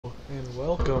and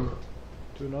welcome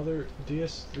to another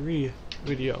DS3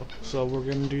 video. So we're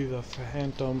going to do the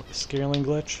phantom scaling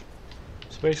glitch.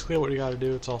 So basically what you gotta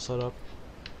do, it's all set up.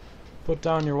 Put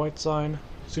down your white sign,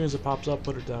 as soon as it pops up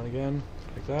put it down again,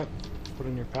 like that. Put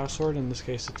in your password, in this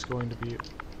case it's going to be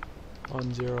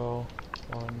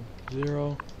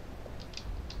 1010.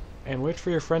 And wait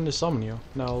for your friend to summon you.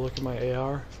 Now look at my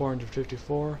AR,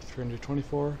 454,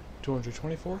 324,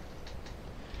 224.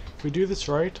 If we do this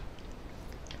right,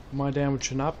 my damage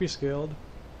should not be scaled,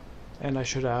 and I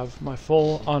should have my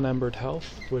full unembered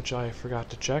health, which I forgot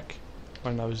to check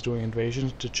when I was doing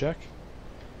invasions to check.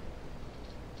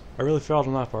 I really failed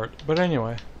on that part, but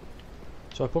anyway.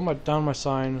 So I put down my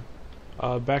sign.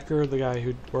 Becker, the guy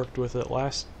who worked with it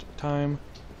last time,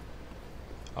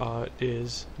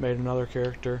 made another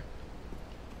character,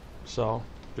 so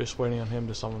just waiting on him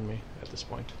to summon me at this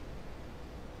point.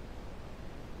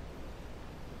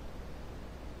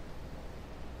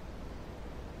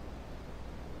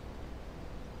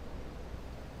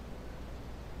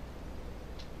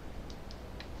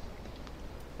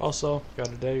 Also, got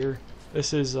a dagger.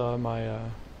 This is my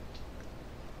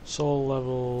soul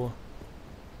level.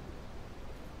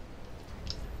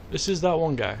 This is that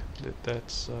one guy.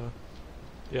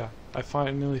 Yeah, I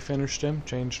finally finished him,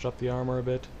 changed up the armor a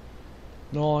bit.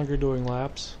 No longer doing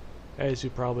laps, as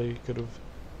you probably could have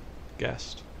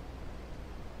guessed.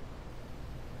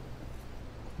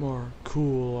 More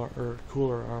cool or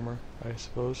cooler armor, I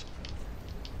suppose.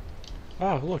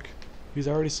 Ah, look, he's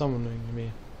already summoning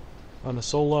me. On a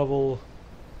soul level,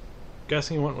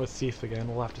 guessing he went with Thief again.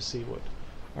 We'll have to see what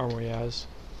armor he has.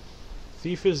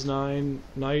 Thief is 9,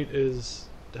 Knight is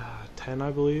 10, I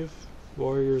believe.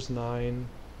 Warrior's 9.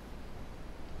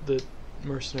 The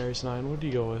Mercenary's 9. What do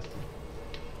you go with?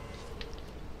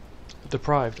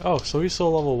 Deprived. Oh, so he's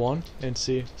still level 1, and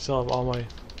see, still have all my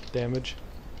damage.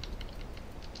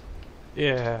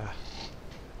 Yeah,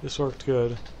 this worked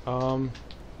good. Let's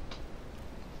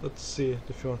see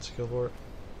if he wants to kill for it.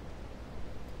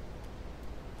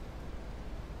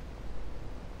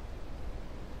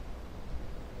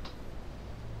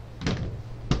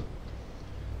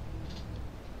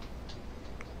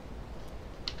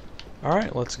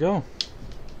 Alright, let's go.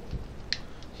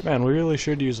 Man, we really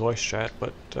should use voice chat,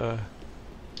 but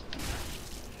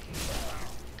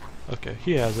okay,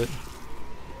 he has it.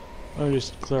 Let me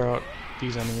just clear out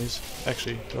these enemies.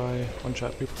 Actually, do I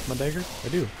one-shot people with my dagger? I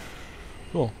do.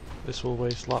 Cool. This will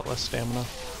waste a lot less stamina.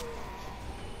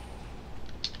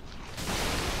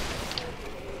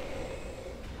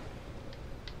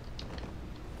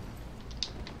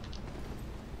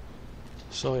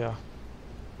 So yeah.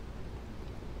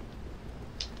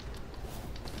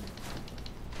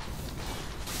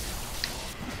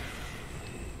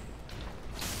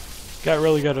 Got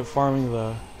really good at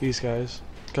farming these guys,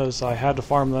 because I had to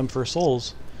farm them for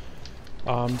souls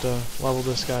to level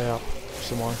this guy up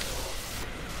some more.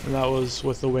 And that was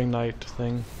with the Wing Knight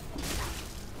thing.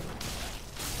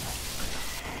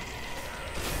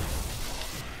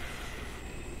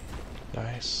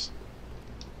 Nice.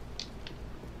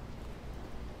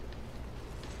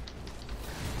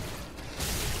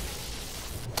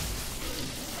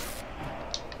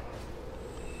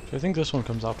 I think this one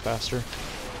comes out faster.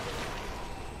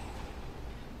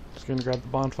 Just gonna grab the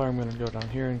bonfire. I'm gonna go down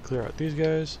here and clear out these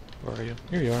guys. Where are you?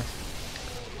 Here you are.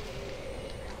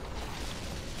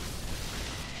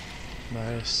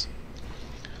 Nice.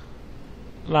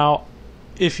 Now,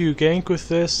 if you gank with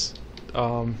this,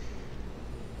 oh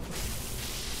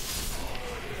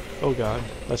god,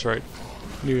 that's right,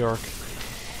 New York.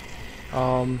 If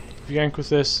you gank with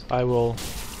this, I will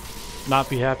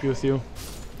not be happy with you.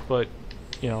 But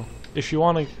you know, if you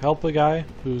want to help a guy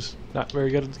who's not very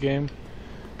good at the game,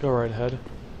 go right ahead.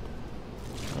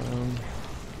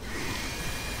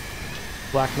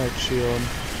 Black Knight Shield.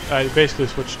 I basically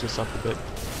switched this up a bit.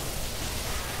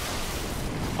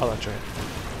 Oh, that's right.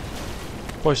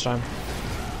 Voice time.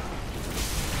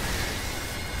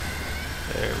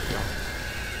 There we go.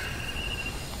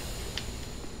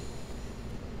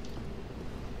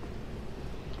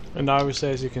 And now,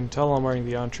 obviously, as you can tell, I'm wearing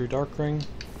the Untrue Dark Ring.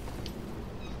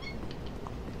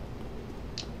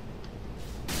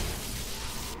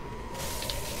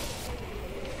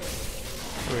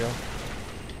 There we go.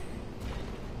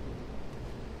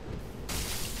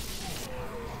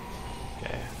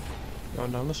 Okay.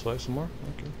 Going down this way some more.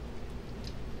 Okay.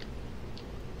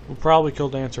 We'll probably kill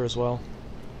Dancer as well,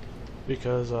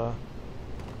 because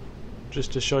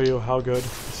just to show you how good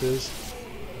this is.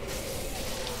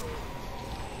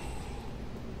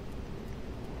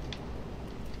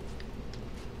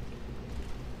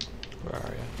 Where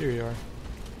are you? Here you are.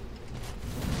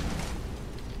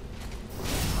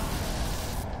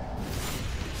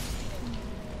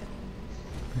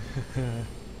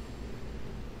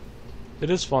 It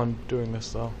is fun doing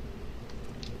this though.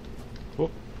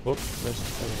 Whoop, whoop,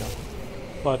 missed. There we go.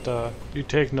 But you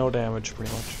take no damage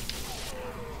pretty much.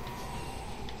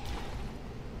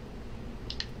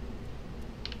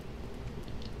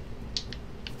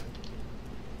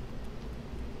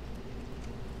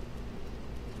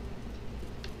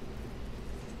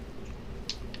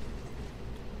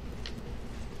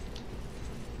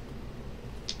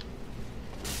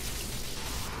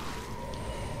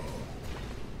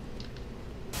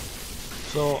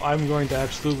 So I'm going to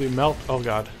absolutely melt. Oh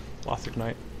god, Lothric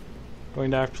Knight.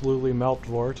 Going to absolutely melt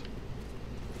Vort.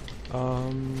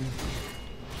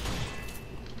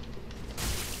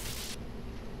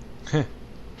 As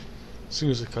soon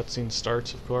as the cutscene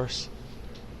starts, of course.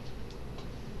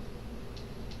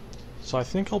 So I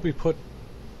think I'll be put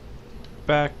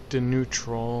back to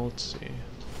neutral. Let's see.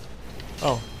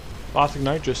 Oh, Lothric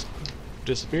Knight just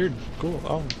disappeared. Cool.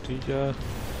 Oh, he, oh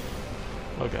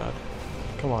god.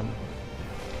 Come on.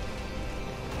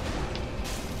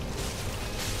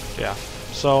 Yeah,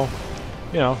 so,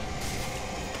 you know,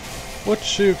 what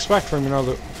should you expect from, you know,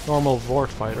 the normal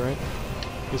Vort fight, right?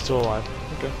 He's still alive.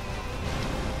 Okay.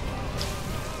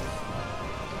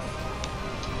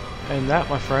 And that,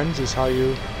 my friends, is how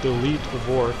you delete a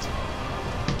Vort.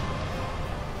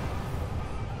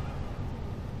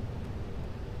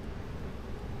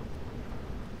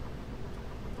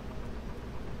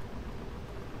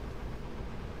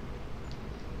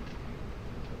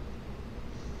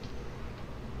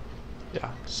 Yeah,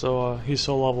 so he's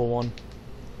still level 1.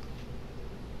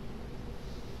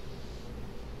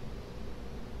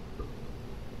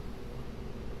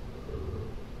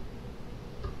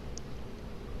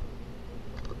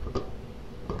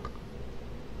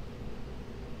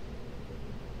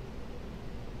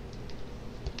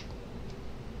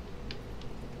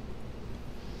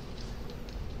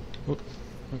 Oop,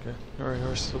 okay, alright,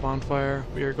 here's the bonfire.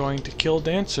 We are going to kill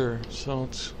Dancer, so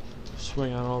let's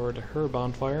swing on over to her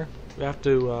bonfire. You have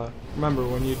to remember,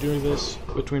 when you do this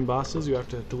between bosses, you have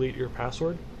to delete your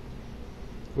password,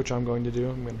 which I'm going to do.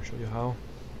 I'm going to show you how.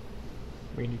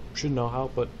 I mean, you should know how,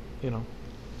 but you know.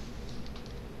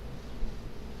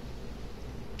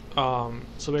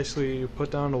 So basically, you put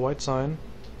down the white sign.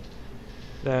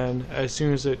 Then, as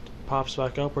soon as it pops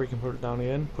back up, or you can put it down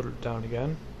again, put it down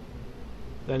again.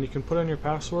 Then you can put in your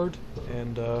password,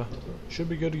 and should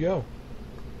be good to go.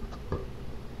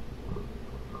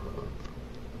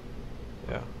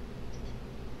 Yeah.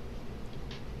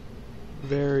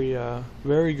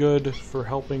 Very good for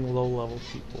helping low-level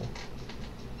people.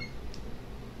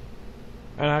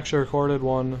 And I actually recorded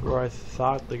one where I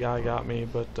thought the guy got me,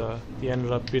 but he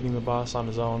ended up beating the boss on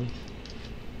his own.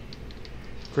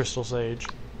 Crystal Sage.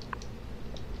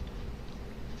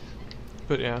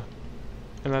 But yeah.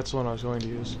 And that's the one I was going to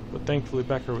use. But thankfully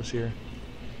Becker was here.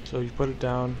 So you put it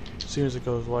down, as soon as it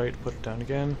goes white, put it down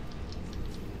again.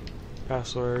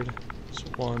 Password is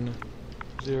 1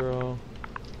 0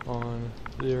 1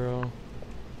 0.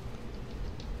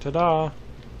 Ta-da!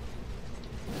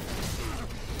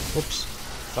 Whoops.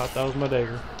 Thought that was my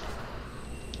dagger.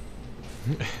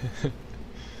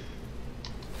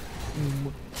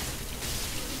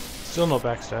 Still no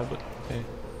backstab, but hey.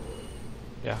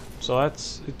 Yeah, so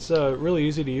it's really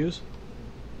easy to use.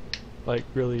 Like,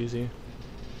 really easy.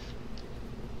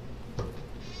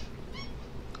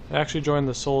 I actually joined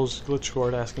the Souls glitch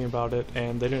squad asking about it,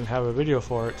 and they didn't have a video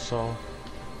for it, so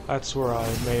that's where I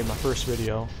made my first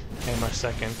video, and my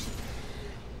second.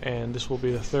 And this will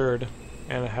be the third,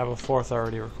 and I have a fourth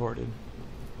already recorded.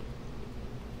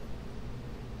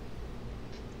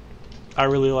 I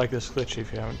really like this glitch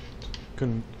if you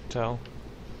couldn't tell.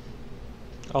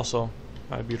 Also,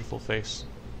 my beautiful face.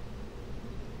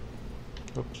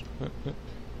 Oops.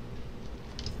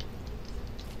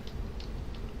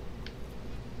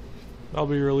 I'll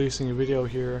be releasing a video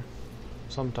here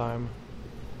sometime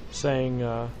saying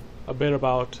a bit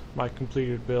about my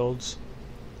completed builds,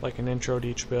 like an intro to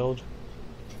each build.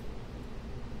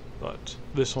 But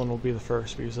this one will be the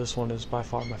first because this one is by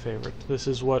far my favorite. This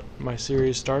is what my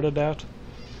series started at.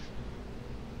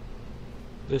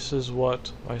 This is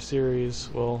what my series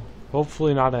will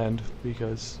hopefully not end,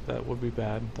 because that would be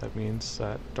bad. That means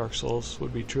that Dark Souls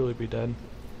would truly be dead.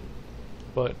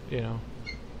 But, you know.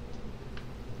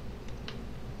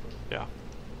 Yeah.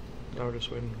 Now we're just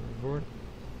waiting for Vort.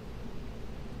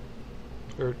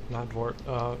 Or, not Vort,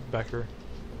 Becker.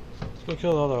 Let's go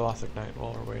kill the other Lothric Knight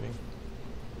while we're waiting.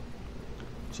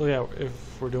 So yeah, if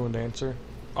we're doing Dancer.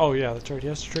 Oh yeah, that's right, he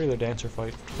has to trigger the Dancer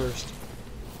fight first.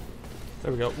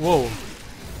 There we go. Whoa!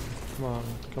 Come on,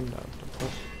 come down.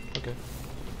 Okay.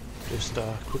 Just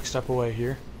quick step away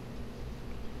here.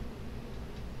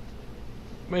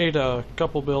 made a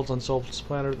couple builds on Soul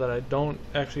Splinter that I don't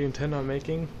actually intend on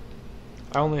making.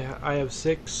 I have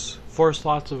 4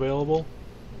 slots available.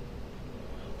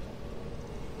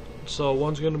 So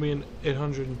one's going to be an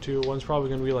 802, one's probably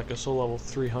going to be like a soul level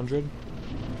 300.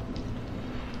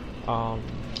 Because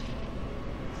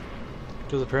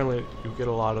apparently you get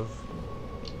a lot of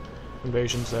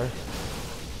invasions there.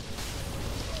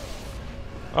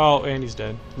 Oh, and he's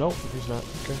dead. Nope, he's not.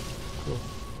 Okay, cool.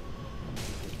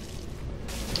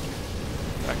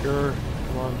 Backer,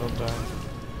 come on, don't die.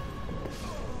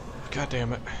 God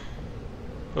damn it.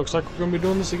 Looks like we're going to be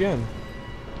doing this again.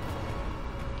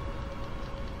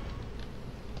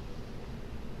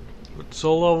 With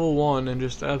soul level 1 and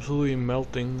just absolutely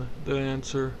melting the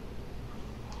answer.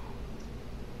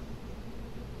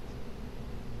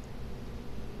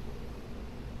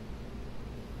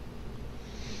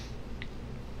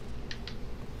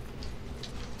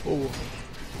 Oh.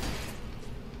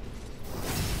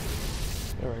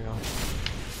 There we go.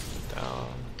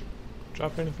 Down.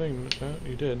 Drop anything? No,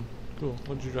 you did. Cool.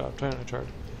 What did you drop? Titanite chart.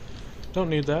 Don't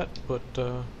need that, but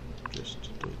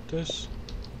just delete this.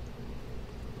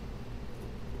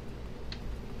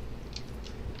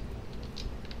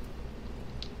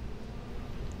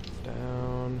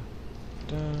 Down.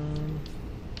 Down.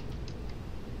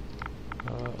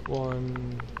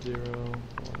 1 0 1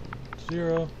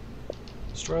 0.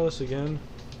 Let's try this again.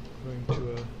 I'm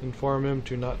going to inform him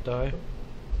to not die.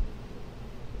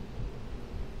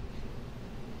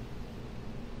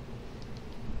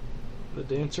 The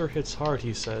dancer hits hard,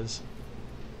 he says.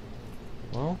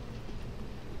 Well,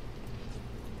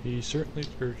 he certainly.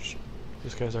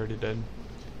 This guy's already dead.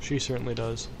 She certainly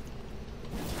does.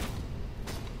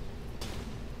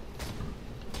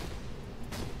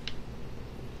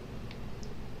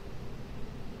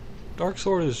 Dark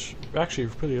Sword is actually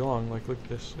pretty long. Like, look at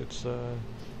this. It's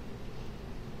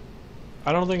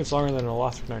I don't think it's longer than an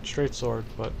Elastic Knight straight sword,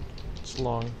 but it's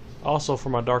long. Also, for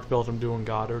my dark build, I'm doing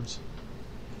Goddards.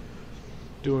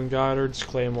 Doing Goddards,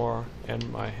 Claymore,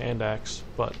 and my hand axe,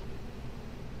 but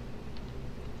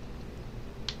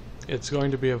it's going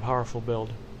to be a powerful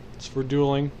build. It's for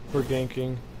dueling, for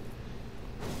ganking,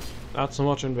 not so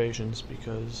much invasions,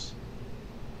 because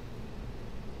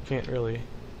can't really.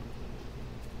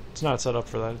 It's not set up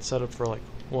for that. It's set up for like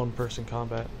one-person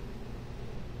combat.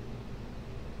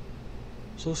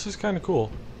 So this is kind of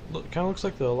cool. Look, kind of looks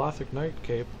like the Elastic Knight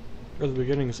cape, or the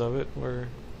beginnings of it, where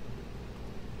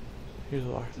here's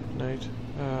Elastic Knight.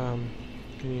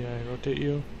 Can I rotate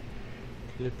you?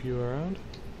 Flip you around?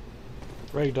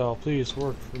 Ragdoll, please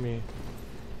work for me.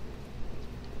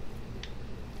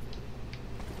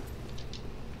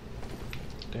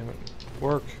 Damn it.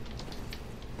 Work.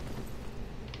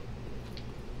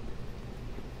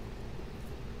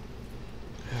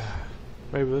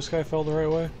 Maybe this guy fell the right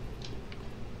way?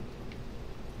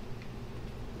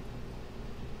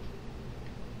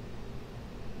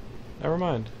 Never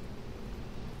mind.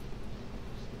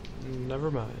 Never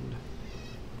mind.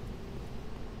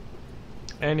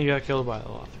 And he got killed by the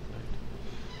Elastic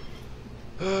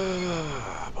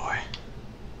Knight. Boy.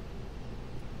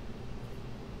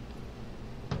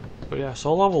 But yeah,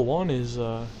 soul level 1 is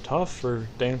tough for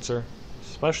Dancer.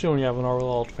 Especially when you have an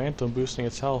overleveled Phantom boosting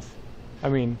its health. I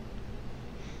mean,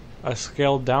 a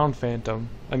scaled down Phantom.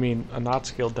 I mean, a not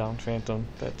scaled down Phantom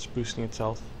that's boosting its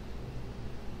health.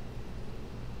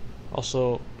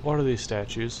 Also, what are these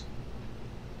statues?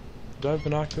 Do I have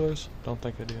binoculars? Don't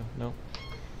think I do. No.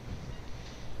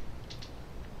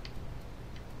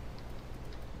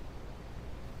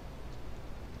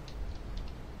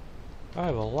 I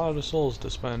have a lot of souls to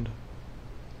spend.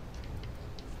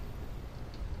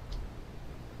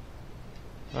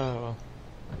 Oh well.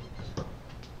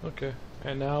 Okay,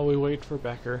 and now we wait for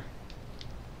Becker.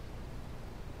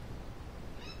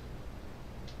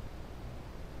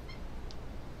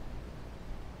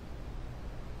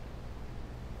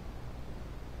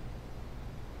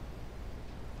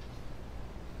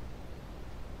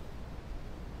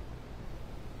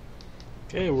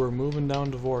 Okay, we're moving down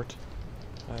to Vort,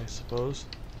 I suppose.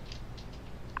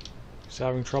 He's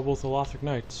having trouble with the Lothric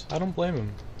Knights. I don't blame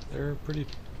him. They're pretty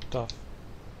tough.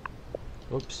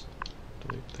 Whoops.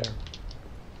 Delete there.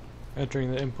 Entering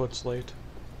the inputs late.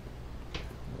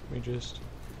 Let me just...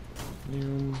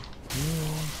 Noon.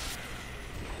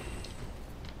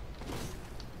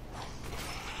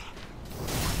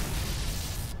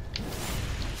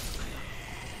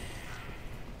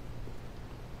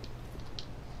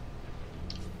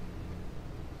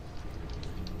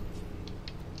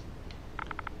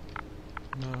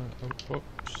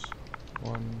 Oops.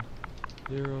 1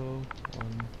 0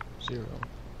 1 0.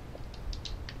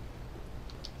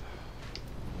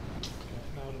 Okay,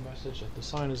 now message that the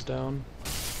sign is down.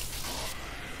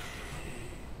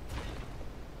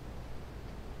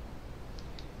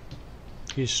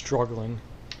 He's struggling.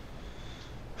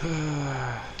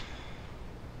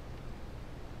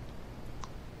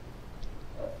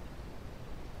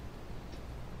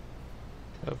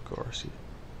 Of course.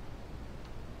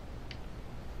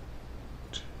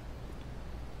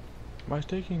 Am I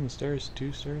taking the stairs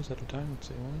 2 stairs at a time? Let's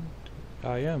say 1, 2.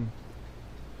 I am.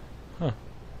 Huh.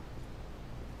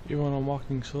 Even when I'm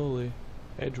walking slowly,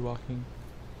 edge walking.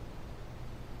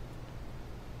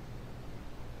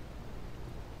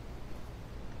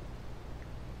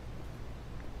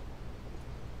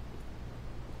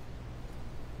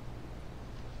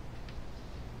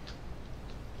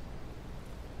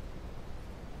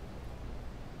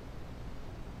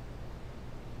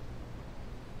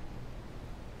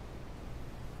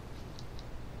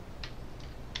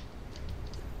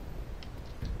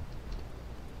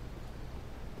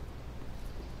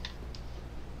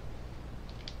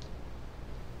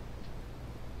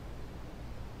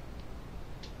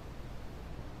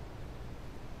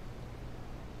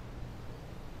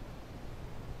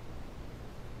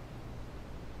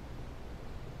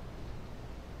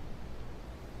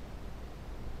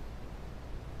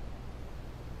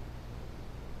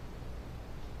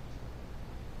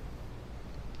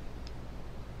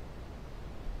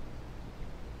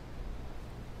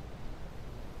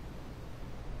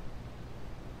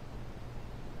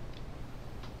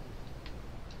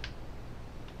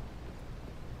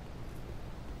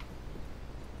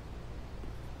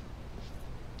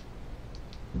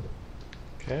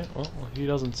 Okay, well, he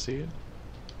doesn't see it.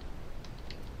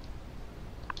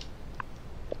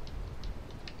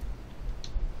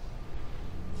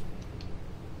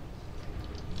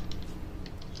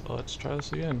 So let's try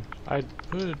this again. I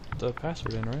put the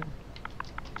password in, right?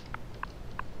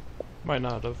 Might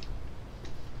not have.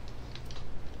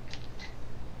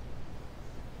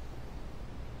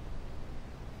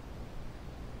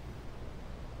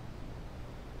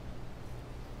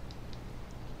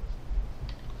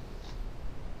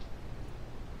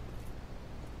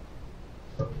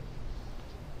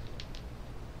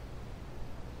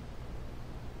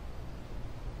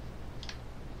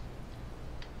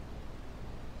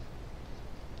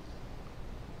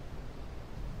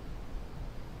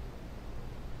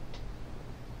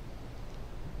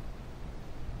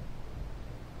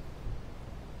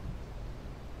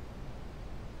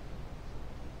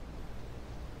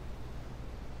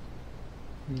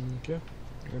 Okay,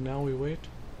 and now we wait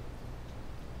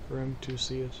for him to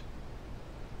see it.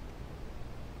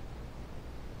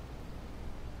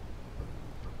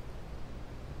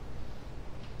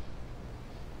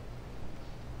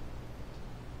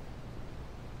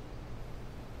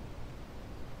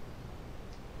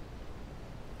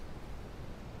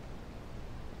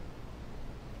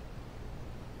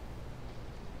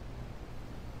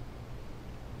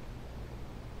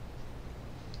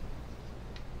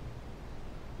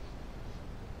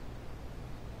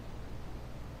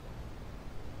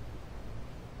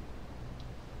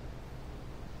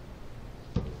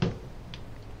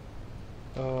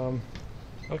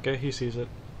 Okay, he sees it.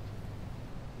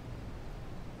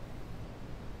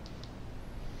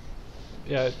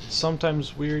 Yeah, it's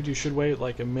sometimes weird. You should wait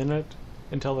like a minute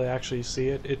until they actually see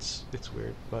it. It's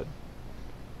weird, but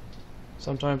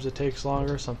sometimes it takes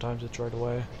longer, sometimes it's right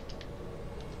away.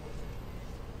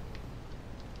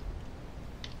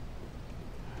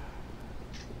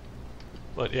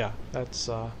 But yeah, that's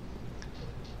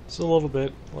it's a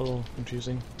little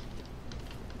confusing.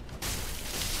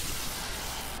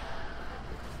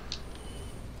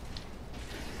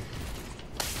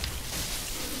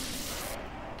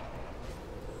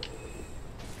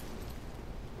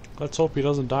 Let's hope he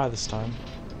doesn't die this time.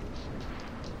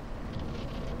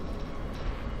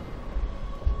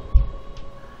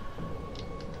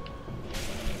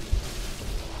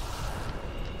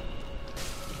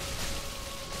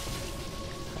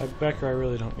 Becker, I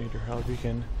really don't need your help. You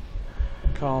can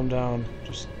calm down.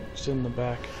 Just sit in the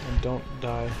back and don't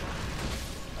die.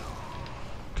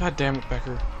 God damn it,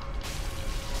 Becker.